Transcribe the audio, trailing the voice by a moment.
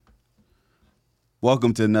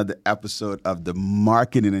Welcome to another episode of the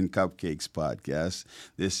Marketing and Cupcakes podcast.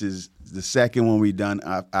 This is the second one we've done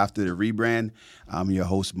after the rebrand. I'm your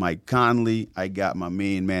host, Mike Conley. I got my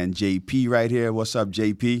main man, JP, right here. What's up,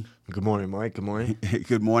 JP? Good morning, Mike. Good morning.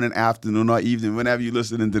 Good morning, afternoon, or evening, whenever you're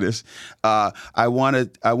listening to this. I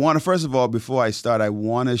want to first of all, before I start, I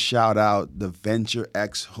want to shout out the Venture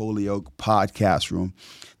X Holyoke podcast room.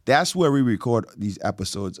 That's where we record these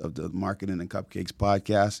episodes of the Marketing and Cupcakes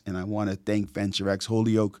podcast. And I want to thank Venture X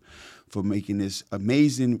Holyoke for making this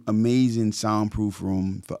amazing soundproof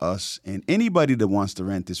room for us. And anybody that wants to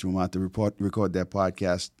rent this room out to record their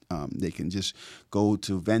podcast, they can just go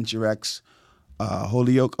to VentureX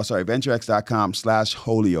Holyoke,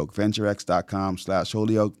 VentureX.com/Holyoke,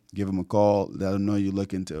 VentureX.com/Holyoke. Give them a call. Let them know you're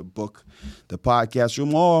looking to book the podcast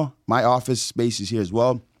room, or my office space is here as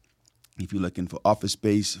well. If you're looking for office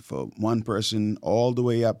space for one person, all the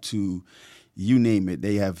way up to you name it,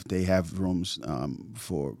 they have rooms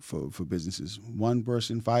for businesses. One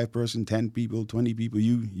person, 5 person, 10 people, 20 people,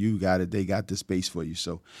 you got it. They got the space for you.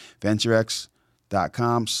 So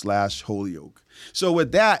VentureX.com/Holyoke. So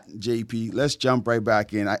with that, JP, let's jump right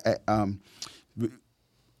back in.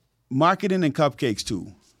 Marketing and Cupcakes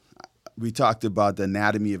too. We talked about the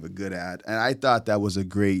anatomy of a good ad, and I thought that was a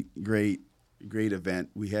great event.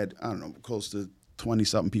 We had, I don't know, close to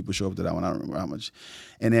 20-something people show up to that one. I don't remember how much.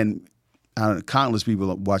 And then, I don't know, countless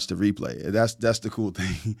people watch the replay. That's the cool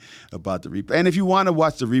thing about the replay. And if you want to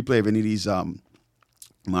watch the replay of any of these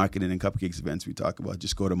Marketing and Cupcakes events we talk about,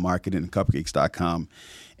 just go to marketingandcupcakes.com,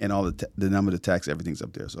 and all the number, the text, everything's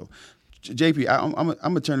up there. So, JP, I'm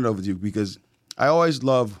going to turn it over to you, because I always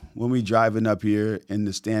love when we driving up here in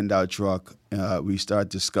the standout truck, we start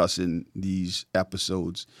discussing these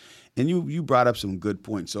episodes. And you brought up some good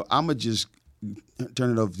points. So I'm going to just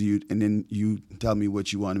turn it over to you, and then you tell me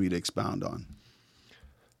what you wanted me to expound on.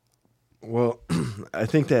 Well, I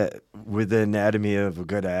think that with the anatomy of a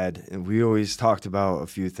good ad, and we always talked about a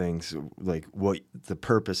few things, like what the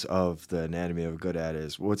purpose of the anatomy of a good ad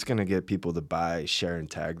is, what's going to get people to buy, share, and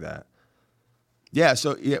tag that. Yeah.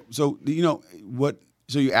 So you know what?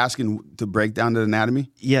 So you're asking to break down the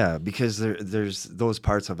anatomy? Yeah, because there's those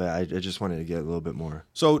parts of it. I just wanted to get a little bit more.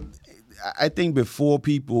 So I think before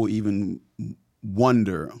people even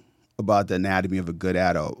wonder about the anatomy of a good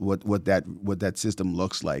ad, or what that system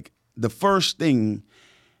looks like, the first thing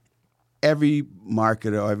every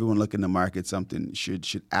marketer or everyone looking to market something should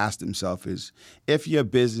ask themselves is, if your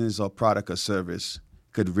business or product or service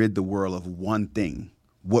could rid the world of one thing,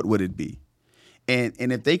 what would it be? And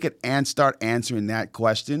if they could start answering that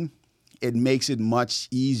question, it makes it much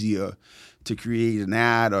easier to create an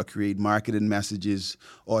ad or create marketing messages,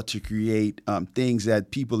 or to create things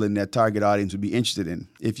that people in their target audience would be interested in.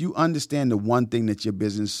 If you understand the one thing that your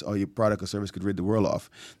business or your product or service could rid the world of,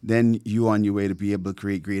 then you're on your way to be able to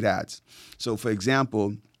create great ads. So, for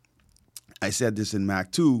example, I said this in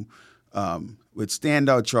Mac 2, with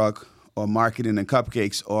Standout Truck, or Marketing and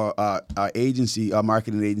Cupcakes, or our agency, our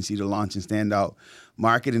marketing agency, the Launch and Standout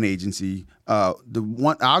Marketing Agency. Our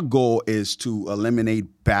goal is to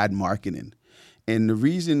eliminate bad marketing, and the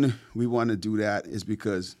reason we want to do that is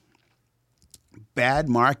because bad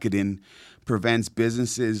marketing prevents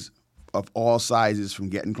businesses of all sizes from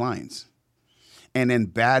getting clients, and then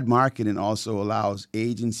bad marketing also allows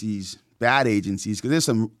bad agencies, because there's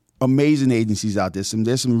some amazing agencies out there.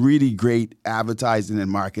 There's some really great advertising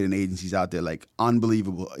and marketing agencies out there, like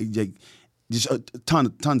unbelievable, just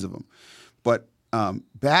tons of them. But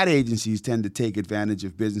bad agencies tend to take advantage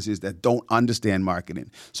of businesses that don't understand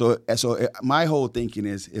marketing. So my whole thinking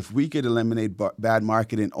is, if we could eliminate bad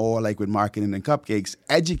marketing, or like with Marketing and Cupcakes,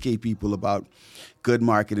 educate people about good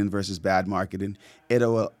marketing versus bad marketing, it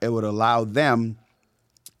would allow them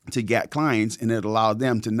to get clients, and it allowed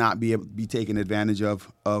them to not be taken advantage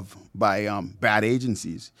of by bad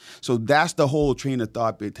agencies. So that's the whole train of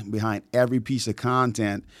thought behind every piece of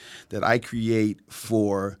content that I create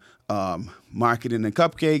for Marketing and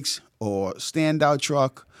Cupcakes, or Standout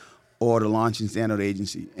Truck, or the Launch and Standout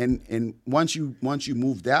Agency. And once you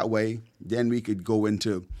move that way, then we could go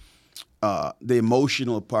into the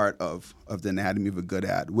emotional part of the anatomy of a good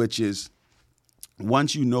ad, which is,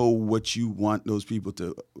 once you know what you want those people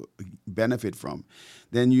to benefit from,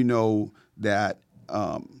 then you know that,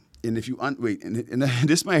 and if you, and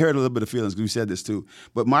this might hurt a little bit of feelings, because we said this too,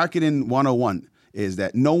 but Marketing 101 is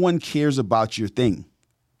that no one cares about your thing.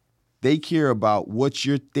 They care about what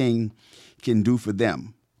your thing can do for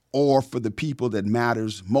them, or for the people that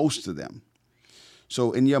matters most to them.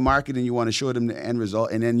 So in your marketing, you want to show them the end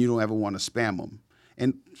result, and then you don't ever want to spam them.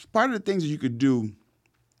 And part of the things that you could do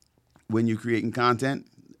when you're creating content,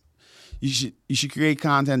 you should create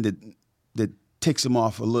content that ticks them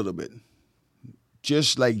off a little bit.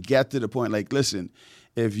 Just like get to the point, like, listen,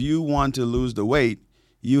 if you want to lose the weight,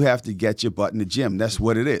 you have to get your butt in the gym. That's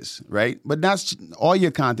what it is, right? But that's all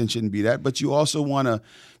your content shouldn't be that. But you also want to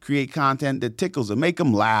create content that tickles them, make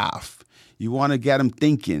them laugh. You want to get them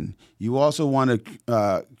thinking. You also want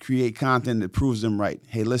to create content that proves them right.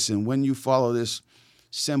 Hey, listen, when you follow this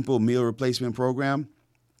simple meal replacement program,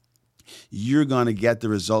 you're going to get the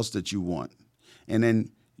results that you want. And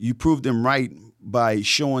then you prove them right by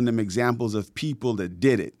showing them examples of people that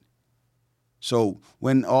did it. So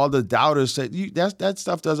when all the doubters said, that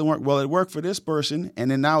stuff doesn't work, well, it worked for this person,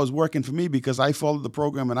 and then now it's working for me because I followed the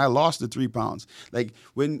program and I lost the 3 pounds. Like,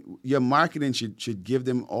 when your marketing should give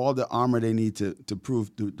them all the armor they need to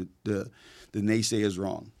prove the naysayers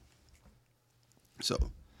wrong. So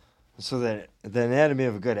the anatomy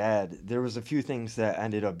of a good ad, there was a few things that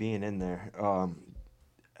ended up being in there.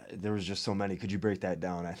 There was just so many. Could you break that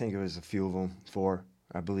down? I think it was a few of them, 4,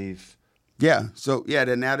 I believe. Yeah. So the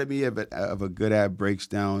anatomy of a good ad breaks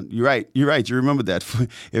down. You're right. You remember that.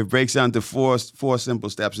 It breaks down to four simple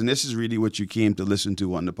steps, and this is really what you came to listen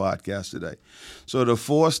to on the podcast today. So the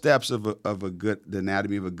 4 steps of the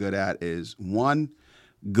anatomy of a good ad is: 1,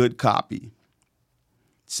 good copy;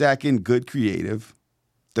 2, good creative;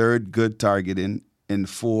 3, good targeting; and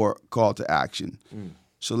 4, call to action.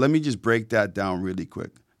 So let me just break that down really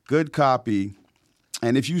quick. Good copy.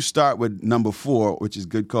 And if you start with number 4, which is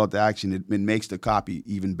good call to action, it makes the copy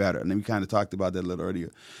even better. And then we kind of talked about that a little earlier.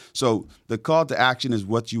 So the call to action is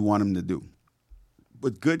what you want them to do.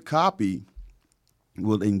 But good copy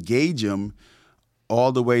will engage them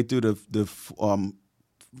all the way through the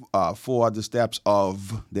 4 other steps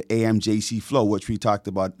of the AMJC flow, which we talked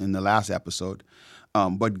about in the last episode.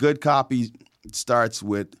 But good copy starts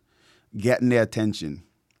with getting their attention.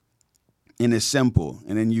 And it's simple.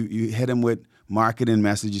 And then you hit them with marketing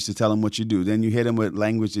messages to tell them what you do. Then you hit them with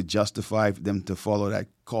language to justify them to follow that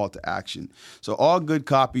call to action. So all good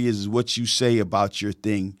copy is what you say about your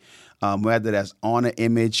thing, whether that's on an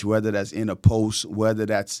image, whether that's in a post, whether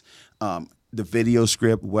that's the video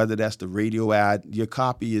script, whether that's the radio ad. Your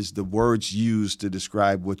copy is the words used to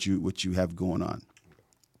describe what you have going on.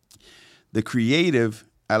 The creative,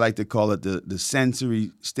 I like to call it the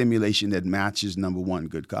sensory stimulation that matches number 1,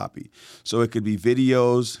 good copy. So it could be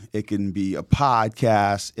videos, it can be a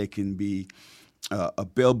podcast, it can be a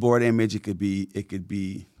billboard image, it could be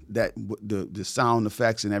that the sound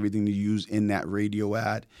effects and everything you use in that radio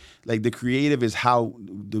ad. Like, the creative is how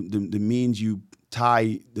the means you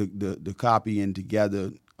tie the copy in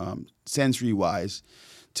together sensory wise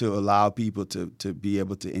to allow people to be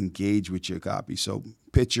able to engage with your copy. So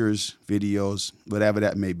pictures, videos, whatever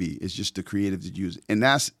that may be, it's just the creative that you use. And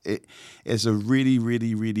it's a really,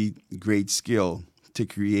 really, really great skill to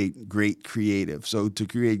create great creative. So to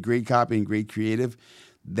create great copy and great creative,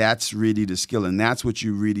 that's really the skill. And that's what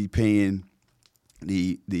you're really paying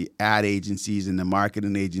the ad agencies and the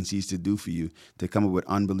marketing agencies to do for you, to come up with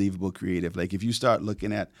unbelievable creative. Like, if you start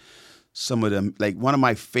looking at some of them, like, one of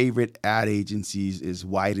my favorite ad agencies is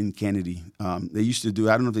Wyden Kennedy. They used to do,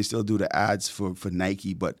 I don't know if they still do the ads for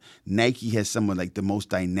Nike, but Nike has some of, like, the most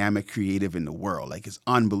dynamic creative in the world. Like, it's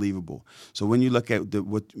unbelievable. So when you look at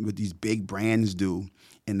what these big brands do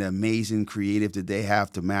and the amazing creative that they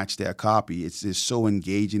have to match their copy, it's just so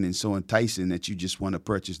engaging and so enticing that you just want to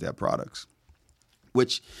purchase their products.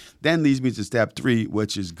 Which then leads me to step 3,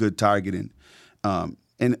 which is good targeting.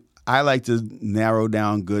 And I like to narrow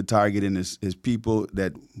down good targeting as people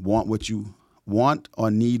that want what you want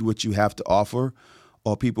or need what you have to offer,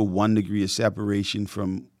 or people 1 degree of separation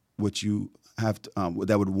from what you have to,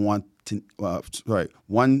 that would want to,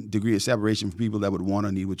 1 degree of separation from people that would want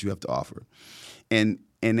or need what you have to offer. And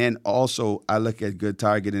then also I look at good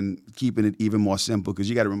targeting, keeping it even more simple, because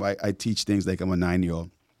you got to remember, I teach things like I'm a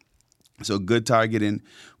 9-year-old. So good targeting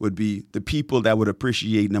would be the people that would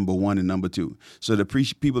appreciate number 1 and number 2. So the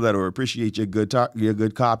people that would appreciate your good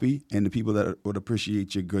copy, and the people that would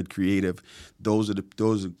appreciate your good creative,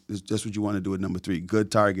 that's what you want to do with number 3,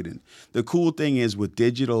 good targeting. The cool thing is, with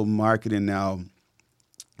digital marketing now,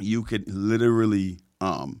 you could literally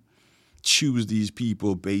choose these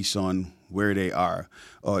people based on where they are,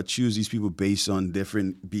 or choose these people based on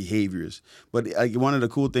different behaviors. But like, one of the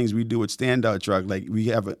cool things we do with Standout Truck, like, we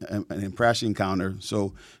have an impression counter.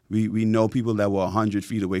 So we know people that were 100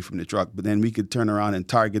 feet away from the truck, but then we could turn around and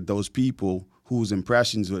target those people whose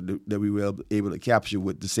impressions that we were able to capture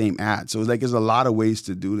with the same ad. So it's like, there's a lot of ways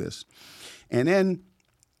to do this. And then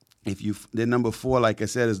then number 4, like I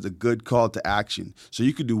said, is the good call to action. So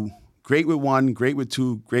you could do Great with 1, great with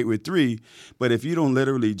 2, great with 3. But if you don't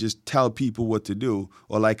literally just tell people what to do,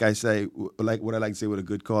 or like I say, like what I like to say, what a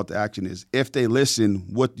good call to action is, if they listen,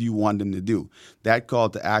 what do you want them to do? That call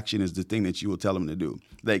to action is the thing that you will tell them to do.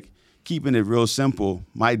 Like keeping it real simple.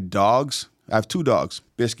 My dogs, I have 2 dogs,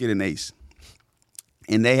 Biscuit and Ace,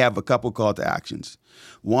 and they have a couple call to actions.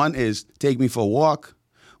 One is take me for a walk.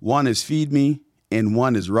 One is feed me, and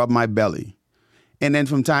one is rub my belly. And then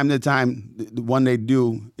from time to time, the one they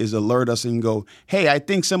do is alert us and go, hey, I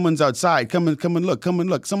think someone's outside. Come and look, come and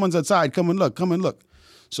look. Someone's outside. Come and look, come and look.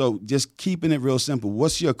 So just keeping it real simple.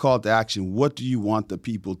 What's your call to action? What do you want the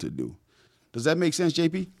people to do? Does that make sense,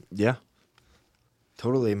 JP? Yeah.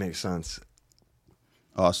 Totally makes sense.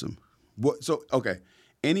 Awesome. So, okay.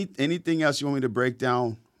 Anything else you want me to break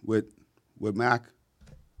down with Mac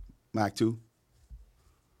 2?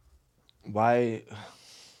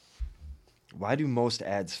 Why do most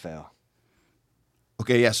ads fail?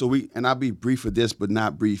 Okay, yeah. So I'll be brief with this, but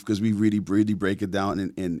not brief because we really break it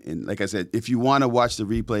down. And like I said, if you want to watch the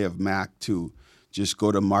replay of Mac 2, just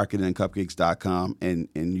go to marketingandcupcakes.com and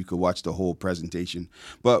you can watch the whole presentation.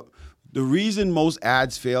 But the reason most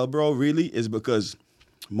ads fail, bro, really is because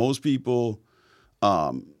most people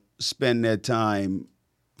spend their time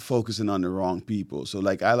focusing on the wrong people. So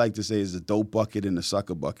like I like to say is the dope bucket and the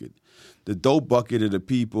sucker bucket. The dope bucket are the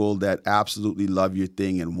people that absolutely love your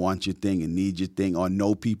thing and want your thing and need your thing, or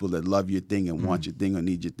know people that love your thing and want your thing or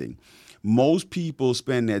need your thing. Most people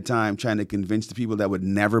spend their time trying to convince the people that would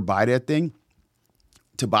never buy their thing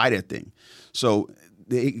to buy their thing. So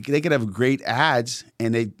they could have great ads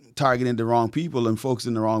and they targeting the wrong people and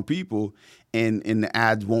focusing the wrong people, and the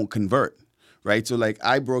ads won't convert, right? So like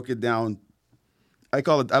I broke it down. I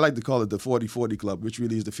like to call it the 40-40 club, which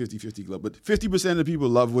really is the 50-50 club. But 50% of the people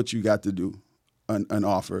love what you got to do, an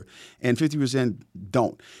offer, and 50%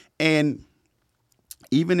 don't. And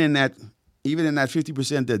even in that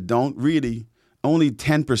 50% that don't really, only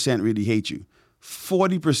 10% really hate you.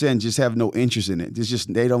 40% just have no interest in it. It's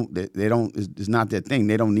just they don't. It's not their thing.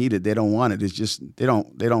 They don't need it. They don't want it. It's just they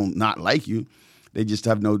don't not like you. They just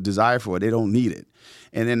have no desire for it. They don't need it.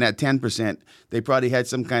 And then that 10%, they probably had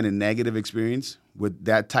some kind of negative experience with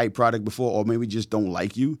that type product before, or maybe just don't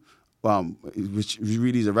like you, which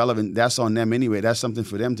really is irrelevant. That's on them anyway. That's something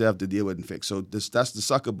for them to have to deal with and fix. So that's the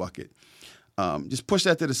sucker bucket. Just push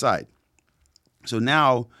that to the side. So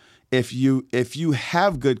now, if you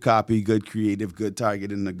have good copy, good creative, good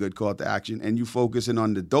target, and a good call to action, and you focusing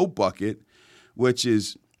on the dope bucket, which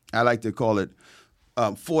is, I like to call it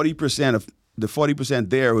 40% of the 40%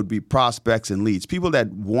 there would be prospects and leads. People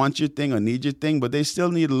that want your thing or need your thing, but they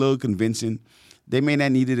still need a little convincing. They may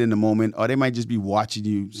not need it in the moment, or they might just be watching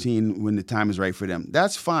you, seeing when the time is right for them.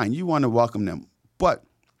 That's fine. You want to welcome them. But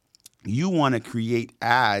you want to create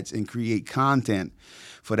ads and create content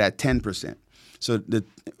for that 10%. So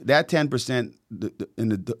that 10%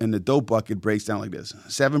 in the dope bucket breaks down like this.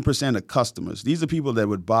 7% of customers. These are people that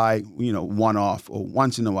would buy, one off or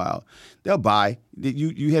once in a while. They'll buy.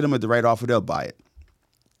 You hit them at the right offer, they'll buy it.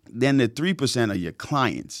 Then the 3% are your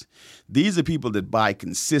clients. These are people that buy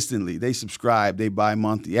consistently. They subscribe, they buy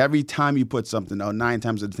monthly. Every time you put something out, 9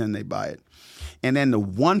 times out of 10 they buy it. And then the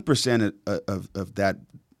 1% of that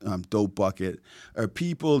dope bucket are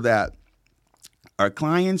people that are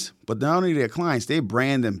clients, but not only their clients, they're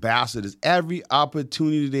brand ambassadors. Every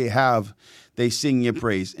opportunity they have, they sing your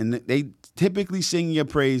praise. And they typically sing your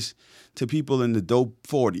praise to people in the dope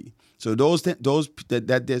 40. So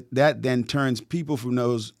that then turns people from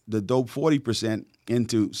the dope 40%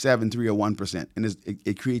 into 7, 3, or 1%. And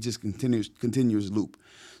it creates this continuous loop.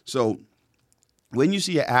 So when you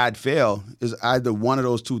see an ad fail, is either one of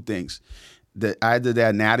those two things. Either the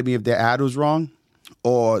anatomy of their ad was wrong,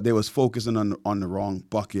 or they was focusing on the wrong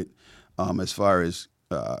bucket as far as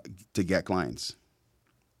to get clients.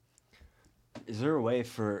 Is there a way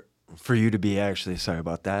for you to be actually, sorry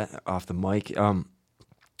about that, off the mic,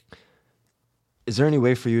 is there any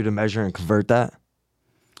way for you to measure and convert that?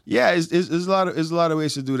 Yeah, there's a lot of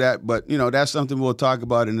ways to do that, but that's something we'll talk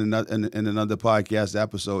about in another podcast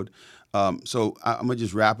episode. So I'm gonna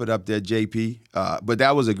just wrap it up there, JP. But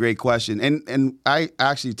that was a great question, and I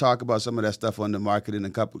actually talk about some of that stuff on the Marketing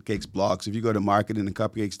and Cupcakes blog. So if you go to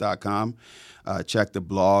marketingandcupcakes.com, check the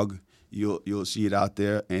blog. You'll see it out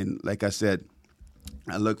there. And like I said,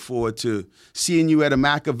 I look forward to seeing you at a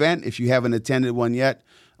Mac event. If you haven't attended one yet,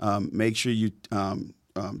 make sure you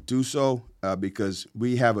do so because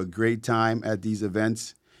we have a great time at these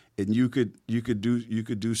events. And you could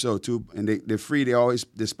do so too, and they're free.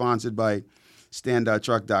 They're sponsored by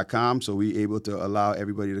standouttruck.com, so we're able to allow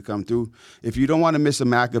everybody to come through. If you don't want to miss a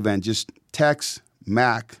Mac event, just text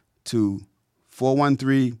Mac to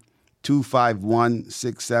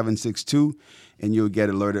 251-6762, and you'll get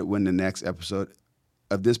alerted when the next episode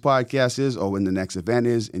of this podcast is or when the next event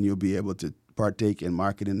is, and you'll be able to partake in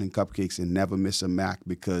Marketing and Cupcakes and never miss a Mac,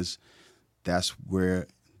 because that's where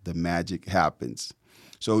the magic happens.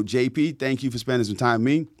 So, JP, thank you for spending some time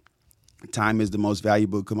with me. Time is the most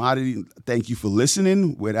valuable commodity. Thank you for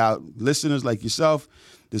listening. Without listeners like yourself,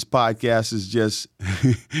 this podcast is just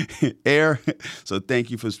air. So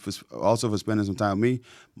thank you for also for spending some time with me.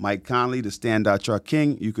 Mike Conley, the Standout Truck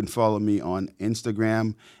King. You can follow me on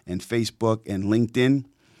Instagram and Facebook and LinkedIn.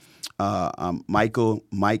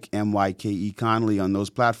 Mike, M-Y-K-E Conley on those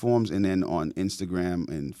platforms. And then on Instagram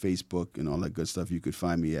and Facebook and all that good stuff, you could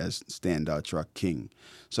find me as Standout Truck King.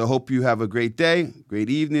 So I hope you have a great day, great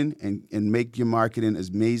evening, and make your marketing as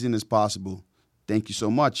amazing as possible. Thank you so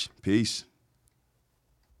much. Peace.